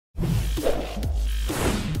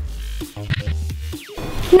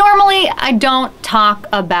Normally, I don't talk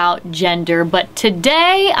about gender, but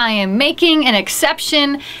today I am making an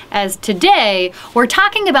exception, as today we're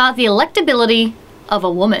talking about the electability of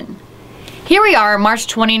a woman. Here we are, March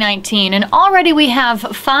 2019, and already we have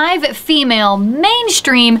 5 female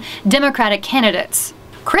mainstream Democratic candidates.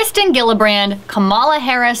 Kristen Gillibrand, Kamala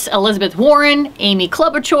Harris, Elizabeth Warren, Amy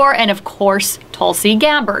Klobuchar, and of course, Tulsi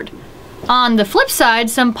Gabbard. On the flip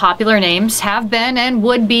side, some popular names have been and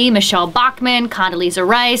would be Michelle Bachmann, Condoleezza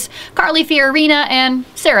Rice, Carly Fiorina, and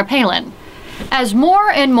Sarah Palin. As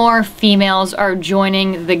more and more females are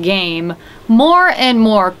joining the game, more and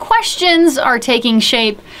more questions are taking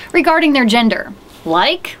shape regarding their gender.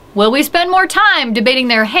 Like, will we spend more time debating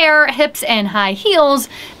their hair, hips, and high heels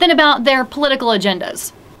than about their political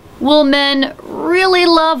agendas? Will men really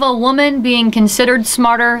love a woman being considered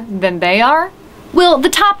smarter than they are? Will the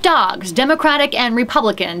top dogs, Democratic and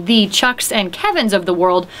Republican, the Chucks and Kevins of the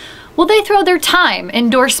world, will they throw their time,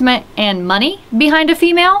 endorsement, and money behind a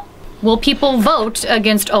female? Will people vote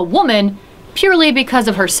against a woman purely because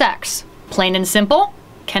of her sex? Plain and simple,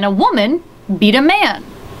 can a woman beat a man?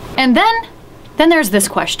 And then there's this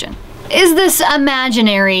question. Is this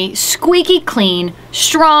imaginary, squeaky clean,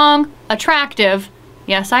 strong, attractive,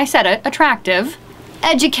 yes, I said it, attractive,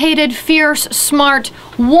 educated, fierce, smart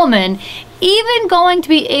woman even going to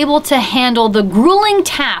be able to handle the grueling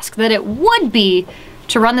task that it would be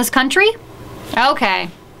to run this country? Okay,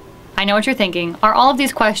 I know what you're thinking. Are all of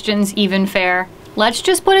these questions even fair? Let's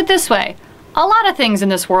just put it this way. A lot of things in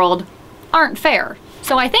this world aren't fair.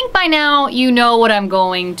 So I think by now you know what I'm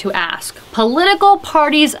going to ask. Political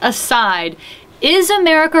parties aside, is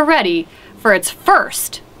America ready for its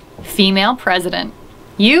first female president?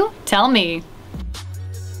 You tell me.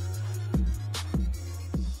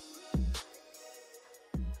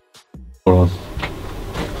 Hold on.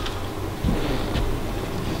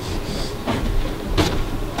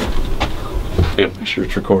 Yep, make sure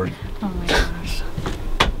it's recording. Oh my gosh.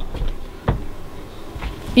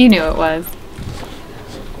 You knew it was.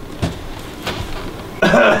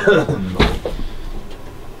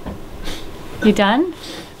 You done?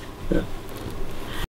 Yeah.